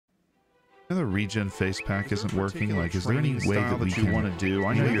The regen face pack isn't working. Like, is there any way that we can want to do?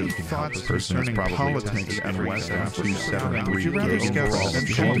 I know you're looking at the person who's probably politics and West 273. Would you rather scout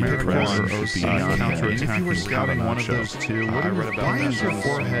Central America or Oceania? If you were scouting one of those two, why is your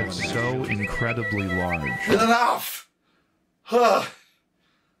forehead so incredibly large? Enough! Huh.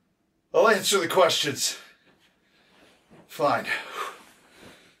 I'll answer the questions. Fine.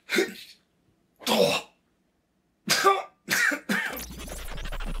 Oh.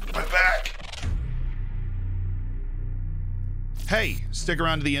 My back. Hey, stick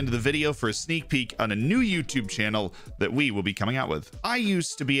around to the end of the video for a sneak peek on a new YouTube channel that we will be coming out with. I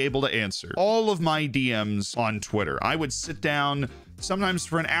used to be able to answer all of my DMs on Twitter. I would sit down sometimes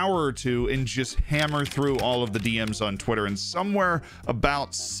for an hour or two and just hammer through all of the DMs on Twitter. And somewhere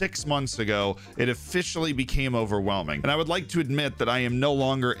about 6 months ago, it officially became overwhelming. And I would like to admit that I am no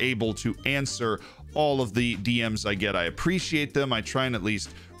longer able to answer all of the DMs I get. I appreciate them. I try and at least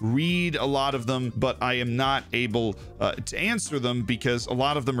read a lot of them, but I am not able to answer them because a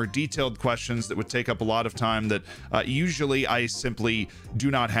lot of them are detailed questions that would take up a lot of time that usually I simply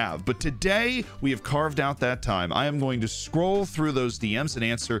do not have. But today we have carved out that time. I am going to scroll through those DMs and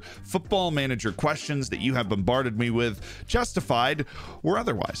answer Football Manager questions that you have bombarded me with, justified or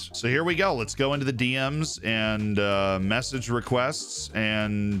otherwise. So here we go. Let's go into the DMs and message requests,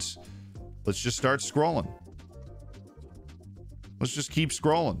 and let's just start scrolling. Let's just keep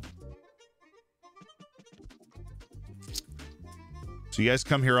scrolling. So you guys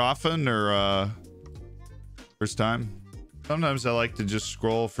come here often, or first time? Sometimes I like to just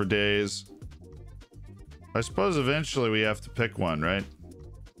scroll for days. I suppose eventually we have to pick one, right?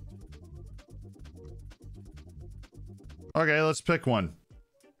 Okay, let's pick one.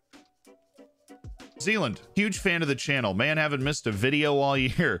 Zealand, huge fan of the channel. Man, haven't missed a video all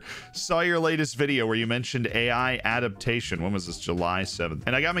year. Saw your latest video where you mentioned AI adaptation. When was this? July 7th.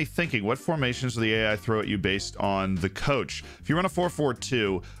 And I got me thinking, what formations will the AI throw at you based on the coach? If you run a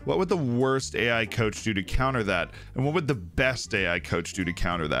 4-4-2, what would the worst AI coach do to counter that? And what would the best AI coach do to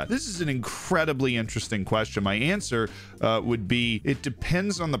counter that? This is an incredibly interesting question. My answer would be, it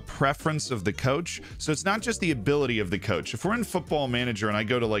depends on the preference of the coach. So it's not just the ability of the coach. If we're in Football Manager and I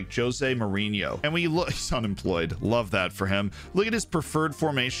go to like Jose Mourinho and we look, he's unemployed. Love that for him. Look at his preferred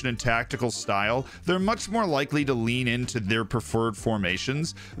formation and tactical style. They're much more likely to lean into their preferred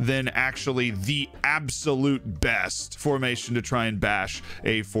formations than actually the absolute best formation to try and bash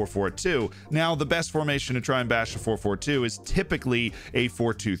a 4-4-2. Now, the best formation to try and bash a 4-4-2 is typically a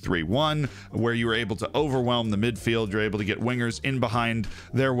 4-2-3-1, where you're able to overwhelm the midfield. You're able to get wingers in behind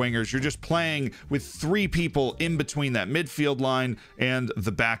their wingers. You're just playing with 3 people in between that midfield line and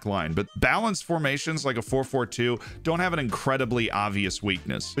the back line. But balanced formations like a 4-4-2 don't have an incredibly obvious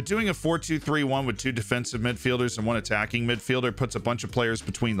weakness. But doing a 4-2-3-1 with 2 defensive midfielders and 1 attacking midfielder puts a bunch of players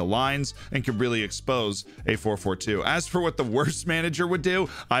between the lines and can really expose a 4-4-2. As for what the worst manager would do,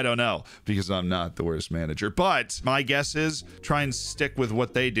 I don't know, because I'm not the worst manager. But my guess is try and stick with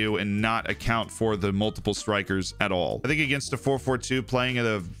what they do and not account for the multiple strikers at all. I think against a 4-4-2, playing at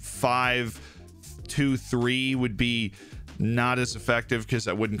a 5-2-3 would be not as effective because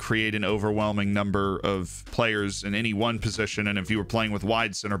that wouldn't create an overwhelming number of players in any one position. And if you were playing with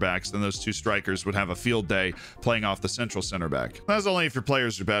wide center backs, then those 2 strikers would have a field day playing off the central center back. That's only if your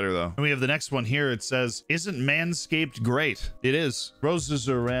players are better, though. And we have the next one here. It says, isn't Manscaped great? It is. Roses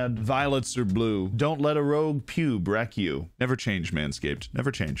are red, violets are blue. Don't let a rogue pube wreck you. Never change, Manscaped. Never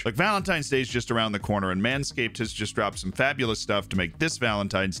change. Like, Valentine's Day is just around the corner, and Manscaped has just dropped some fabulous stuff to make this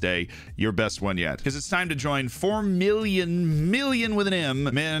Valentine's Day your best one yet. Because it's time to join 4 million with an M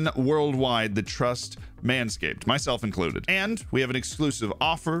men worldwide that trust Manscaped, myself included. And we have an exclusive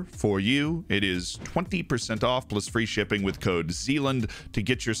offer for you. It is 20% off plus free shipping with code Zealand to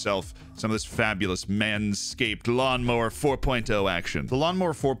get yourself some of this fabulous Manscaped Lawnmower 4.0 action. The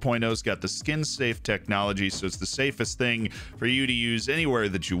Lawnmower 4.0's got the skin-safe technology, so it's the safest thing for you to use anywhere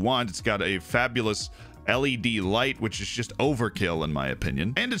that you want. It's got a fabulous LED light, which is just overkill in my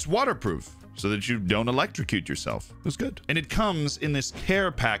opinion. And it's waterproof, so that you don't electrocute yourself. It was good. And it comes in this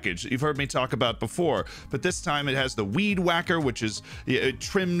care package that you've heard me talk about before, but this time it has the weed whacker, which is, it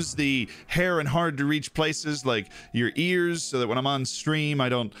trims the hair in hard to reach places like your ears, so that when I'm on stream, I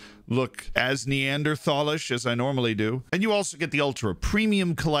don't look as Neanderthalish as I normally do. And you also get the Ultra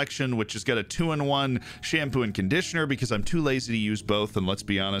Premium Collection, which has got a 2-in-1 shampoo and conditioner because I'm too lazy to use both, and let's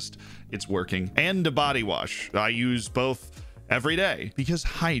be honest, it's working. And a body wash. I use both every day because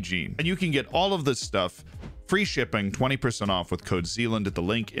hygiene. And you can get all of this stuff, free shipping, 20% off with code Zealand at the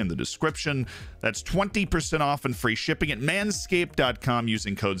link in the description. That's 20% off and free shipping at manscaped.com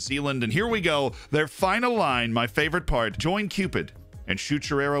using code Zealand. And here we go, their final line, my favorite part: join Cupid and shoot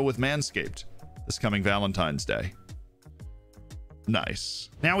your arrow with Manscaped this coming Valentine's Day. Nice.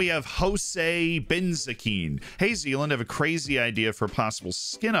 Now we have Jose Benzakin. Hey, Zealand, I have a crazy idea for a possible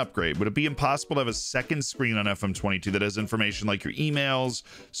skin upgrade. Would it be impossible to have a second screen on FM22 that has information like your emails,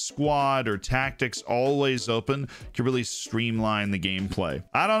 squad, or tactics always open? Could really streamline the gameplay.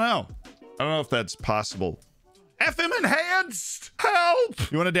 I don't know. I don't know if that's possible. FM Enhanced!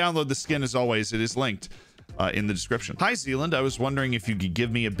 Help! You want to download the skin, as always, it is linked in the description. Hi, Zealand. I was wondering if you could give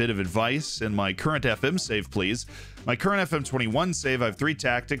me a bit of advice in my current FM save, please. My current FM21 save, I have 3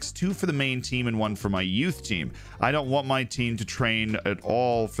 tactics, 2 for the main team and 1 for my youth team. I don't want my team to train at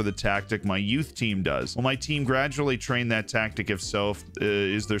all for the tactic my youth team does. Will my team gradually train that tactic? If so,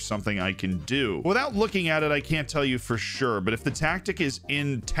 is there something I can do? Without looking at it, I can't tell you for sure, but if the tactic is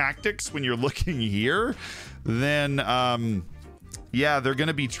in tactics when you're looking here, then yeah, they're going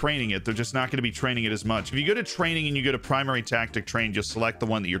to be training it. They're just not going to be training it as much. If you go to training and you go to primary tactic train, you'll select the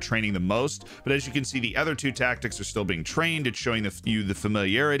one that you're training the most. But as you can see, the other 2 tactics are still being trained. It's showing you the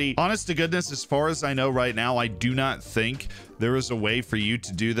familiarity. Honest to goodness, as far as I know right now, I do not think there is a way for you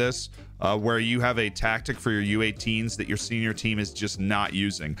to do this where you have a tactic for your U18s that your senior team is just not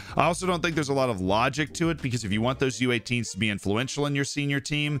using. I also don't think there's a lot of logic to it, because if you want those U18s to be influential in your senior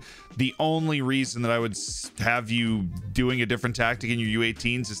team, the only reason that I would have you doing a different tactic in your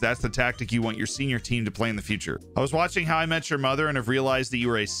U18s is that's the tactic you want your senior team to play in the future. I was watching How I Met Your Mother and have realized that you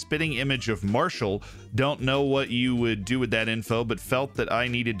were a spitting image of Marshall. Don't know what you would do with that info, but felt that I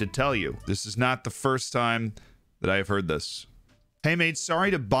needed to tell you. This is not the first time that I have heard this. Hey mate,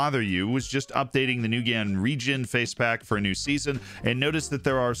 sorry to bother you. Was just updating the New Gan Regen face pack for a new season and noticed that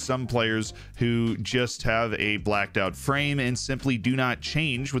there are some players who just have a blacked out frame and simply do not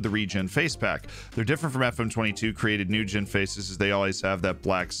change with the Regen face pack. They're different from FM22 created new gen faces, as they always have that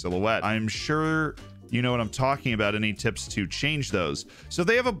black silhouette. I'm sure you know what I'm talking about. Any tips to change those? So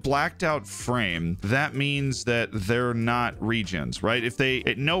they have a blacked out frame. That means that they're not regens, right? If they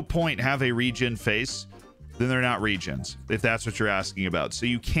at no point have a regen face, then they're not regens, if that's what you're asking about. So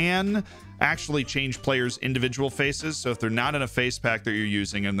you can actually change players' individual faces. So if they're not in a face pack that you're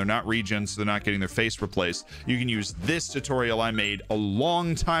using and they're not regens, so they're not getting their face replaced, you can use this tutorial I made a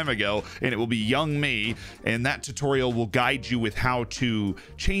long time ago, and it will be young me, and that tutorial will guide you with how to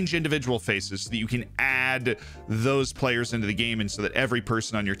change individual faces so that you can add those players into the game and so that every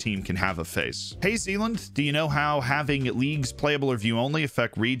person on your team can have a face. Hey Zealand, do you know how having leagues playable or view only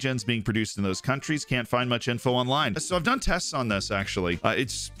affect regens being produced in those countries? Can't find much info online. So I've done tests on this, actually.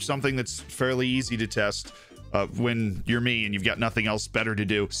 It's something that's fairly easy to test when you're me and you've got nothing else better to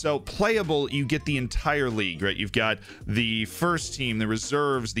do. So playable, you get the entire league, right? You've got the first team, the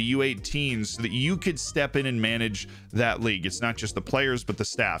reserves, the U18s, so that you could step in and manage that league. It's not just the players, but the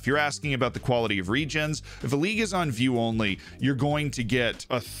staff. You're asking about the quality of regens. If a league is on view only, you're going to get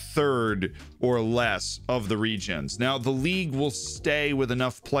a third or less of the regens. Now, the league will stay with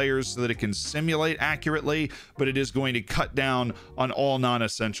enough players so that it can simulate accurately, but it is going to cut down on all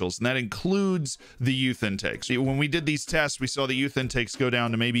non-essentials, and that includes the youth intake. When we did these tests, we saw the youth intakes go down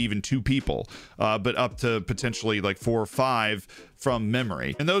to maybe even 2 people, but up to potentially like 4 or 5 from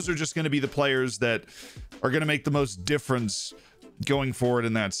memory. And those are just going to be the players that are going to make the most difference going forward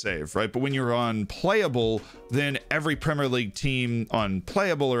in that save, right? But when you're on playable, then every Premier League team on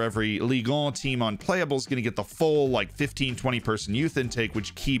playable or every Ligue 1 team on playable is going to get the full like 15-20 person youth intake,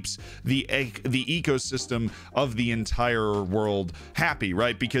 which keeps the ecosystem of the entire world happy,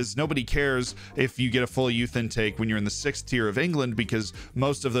 right? Because nobody cares if you get a full youth intake when you're in the 6th tier of England, because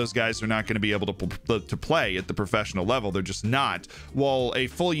most of those guys are not going to be able to play at the professional level. They're just not. While a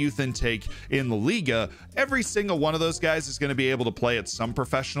full youth intake in the Liga, every single one of those guys is going to be able to play at some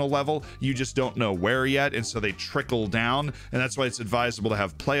professional level. You just don't know where yet, and so they trickle down, and that's why it's advisable to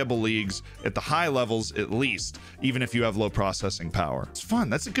have playable leagues at the high levels at least, even if you have low processing power. It's fun.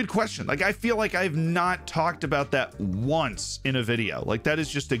 That's a good question. Like, I feel like I've not talked about that once in a video. Like, that is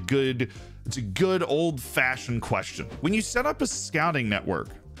just it's a good old-fashioned question. When you set up a scouting network,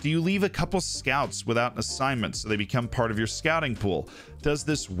 do you leave a couple scouts without an assignment so they become part of your scouting pool? Does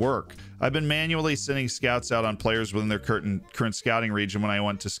this work? I've been manually sending scouts out on players within their current scouting region when I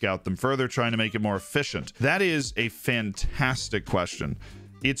want to scout them further, trying to make it more efficient. That is a fantastic question.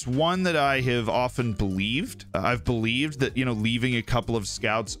 It's one that I have often believed. I've believed that, you know, leaving a couple of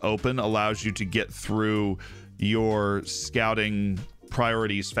scouts open allows you to get through your scouting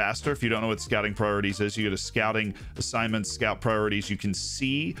priorities faster. If you don't know what scouting priorities is, you go to scouting assignments, scout priorities. You can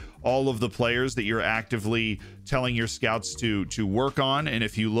see all of the players that you're actively telling your scouts to work on. And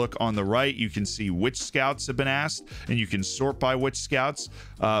if you look on the right, you can see which scouts have been asked, and you can sort by which scouts.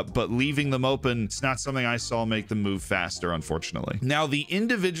 But leaving them open, it's not something I saw make them move faster, unfortunately. Now, the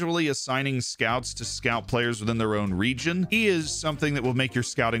individually assigning scouts to scout players within their own region is something that will make your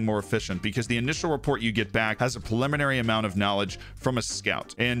scouting more efficient, because the initial report you get back has a preliminary amount of knowledge from a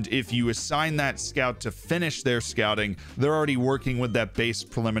scout. And if you assign that scout to finish their scouting, they're already working with that base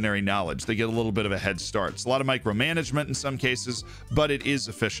preliminary knowledge. They get a little bit of a head start. It's a lot of micromanagement in some cases, but it is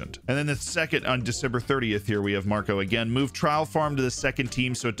efficient. And then the second, on December 30th here, we have Marco again. Move trial farm to the second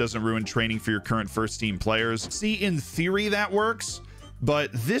team so it doesn't ruin training for your current first team players. See, in theory that works, but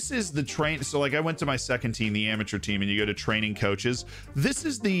this is the train. So like I went to my second team, the amateur team, and you go to training coaches. This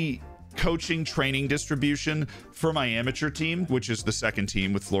is the coaching training distribution for my amateur team, which is the second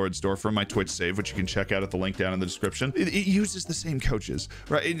team with Floridsdorf from my Twitch save, which you can check out at the link down in the description. It uses the same coaches,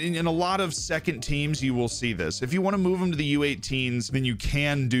 right? In a lot of second teams, you will see this. If you want to move them to the U18s, then you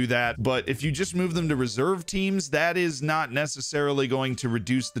can do that. But if you just move them to reserve teams, that is not necessarily going to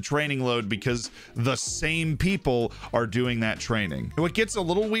reduce the training load, because the same people are doing that training. What gets a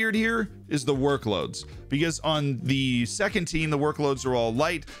little weird here is the workloads, because on the second team, the workloads are all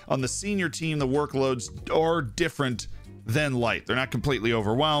light. On the senior team, the workloads are different than light. They're not completely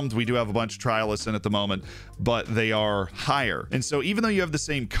overwhelmed. We do have a bunch of trialists in at the moment, but they are higher. And so even though you have the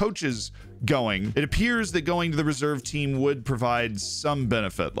same coaches going, it appears that going to the reserve team would provide some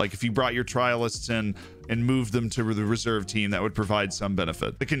benefit. Like if you brought your trialists in and moved them to the reserve team, that would provide some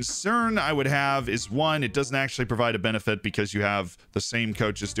benefit. The concern I would have is, one, it doesn't actually provide a benefit because you have the same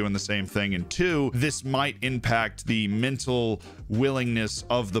coaches doing the same thing, and two, this might impact the mental willingness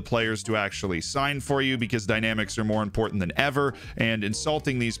of the players to actually sign for you, because dynamics are more important than ever, and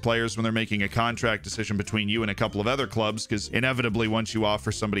insulting these players when they're making a contract decision between you and a couple of other clubs, because inevitably once you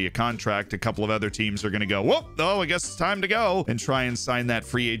offer somebody a contract, a couple of other teams are going to go, whoop, oh, I guess it's time to go, and try and sign that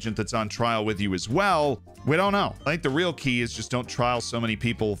free agent that's on trial with you as well. We don't know. I think the real key is just don't trial so many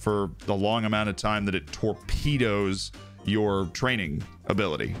people for the long amount of time that it torpedoes your training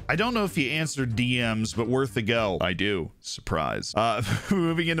ability. I don't know if you answered DMs, but worth a go. I do. Surprise.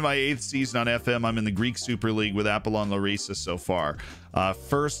 Moving into my 8th season on FM, I'm in the Greek Super League with Apollon Larissa so far.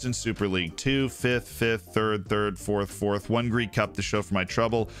 First in Super League 2, 5th, 3rd, 4th. One Greek Cup to show for my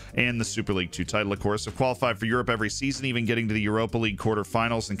trouble, and the Super League 2 title, of course. I've qualified for Europe every season, even getting to the Europa League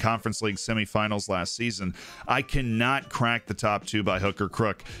quarterfinals and Conference League semifinals last season. I cannot crack the top 2 by hook or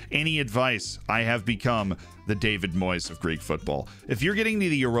crook. Any advice? I have become the David Moyes of Greek football. If you're getting to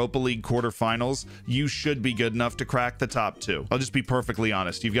the Europa League quarterfinals, you should be good enough to crack the top 2. I'll just be perfectly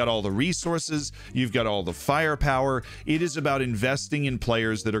honest. You've got all the resources, you've got all the firepower. It is about investing in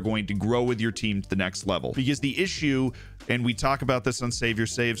players that are going to grow with your team to the next level. Because the issue, and we talk about this on Save Your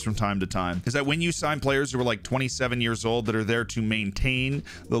Saves from time to time, is that when you sign players who are like 27 years old that are there to maintain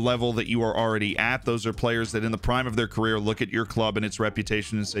the level that you are already at, those are players that in the prime of their career look at your club and its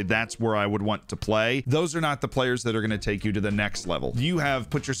reputation and say, that's where I would want to play. Those are not the players that are going to take you to the next level. You have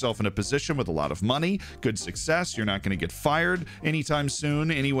put yourself in a position with a lot of money, good success. You're not going to get fired anytime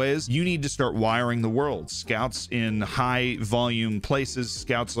soon anyways. You need to start wiring the world. Scouts in high volume places,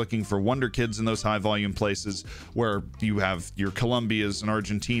 scouts looking for wonder kids in those high volume places where you have your Colombias and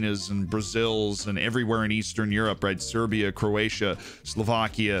Argentinas and Brazils and everywhere in Eastern Europe, right? Serbia, Croatia,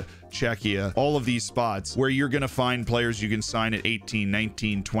 Slovakia, Czechia, all of these spots where you're going to find players you can sign at 18,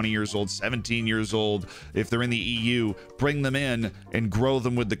 19, 20 years old, 17 years old. If they're in the EU, bring them in and grow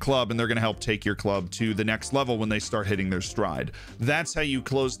them with the club, and they're going to help take your club to the next level when they start hitting their stride. That's how you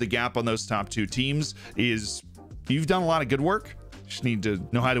close the gap on those top 2 teams. Is you've done a lot of good work. Just need to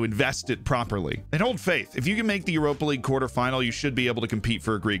know how to invest it properly. And hold faith. If you can make the Europa League quarterfinal, you should be able to compete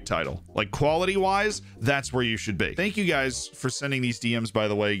for a Greek title. Like quality-wise, that's where you should be. Thank you guys for sending these DMs, by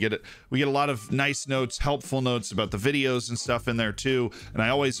the way. We get a lot of nice notes, helpful notes about the videos and stuff in there too, and I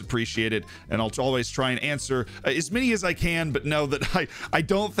always appreciate it, and I'll always try and answer as many as I can, but know that I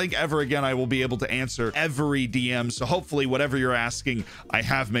don't think ever again I will be able to answer every DM, so hopefully whatever you're asking, I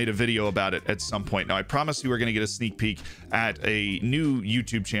have made a video about it at some point. Now, I promise you we're going to get a sneak peek at a new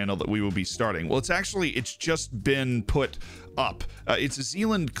YouTube channel that we will be starting. Well, it's just been put up. It's a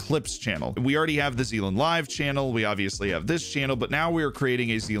Zealand Clips channel. We already have the Zealand Live channel. We obviously have this channel, but now we are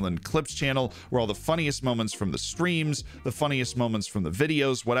creating a Zealand Clips channel where all the funniest moments from the streams, the funniest moments from the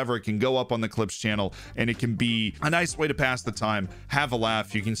videos, whatever, it can go up on the Clips channel, and it can be a nice way to pass the time, have a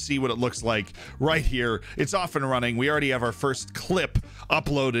laugh. You can see what it looks like right here. It's off and running. We already have our first clip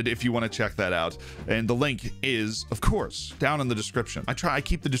uploaded if you want to check that out. And the link is, of course, down in the description. I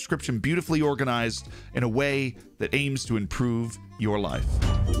keep the description beautifully organized in a way that aims to improve your life.